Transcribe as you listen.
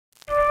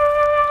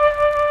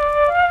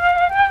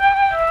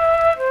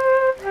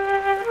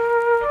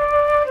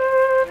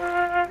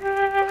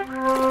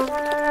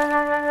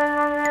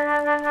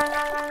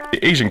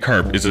Asian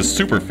carp is a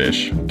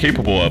superfish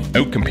capable of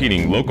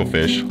outcompeting local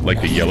fish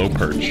like the yellow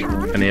perch.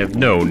 And they have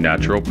no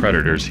natural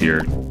predators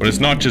here. But it's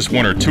not just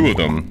one or two of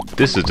them.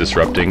 This is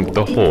disrupting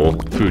the whole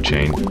food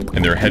chain.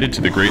 And they're headed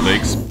to the Great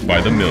Lakes by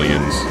the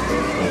millions.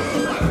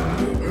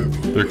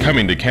 They're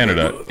coming to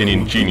Canada in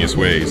ingenious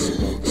ways.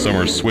 Some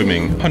are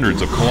swimming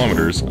hundreds of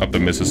kilometers up the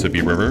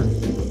Mississippi River.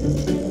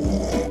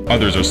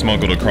 Others are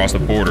smuggled across the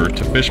border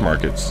to fish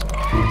markets.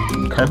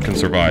 Carp can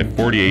survive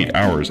 48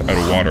 hours out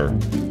of water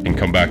and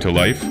come back to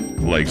life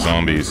like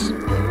zombies.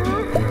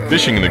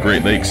 Fishing in the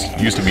Great Lakes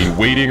used to mean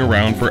waiting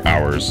around for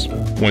hours.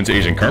 Once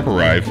Asian carp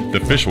arrive, the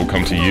fish will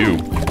come to you.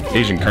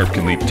 Asian carp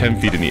can leap 10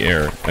 feet in the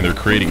air, and they're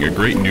creating a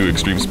great new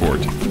extreme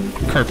sport,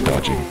 carp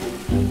dodging.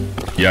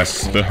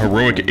 Yes, the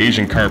heroic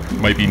Asian carp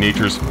might be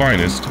nature's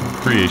finest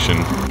creation.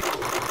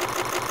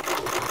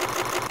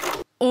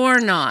 Or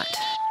not.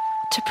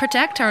 To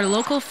protect our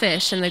local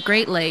fish in the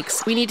Great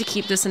Lakes, we need to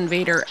keep this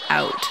invader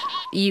out.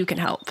 You can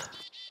help.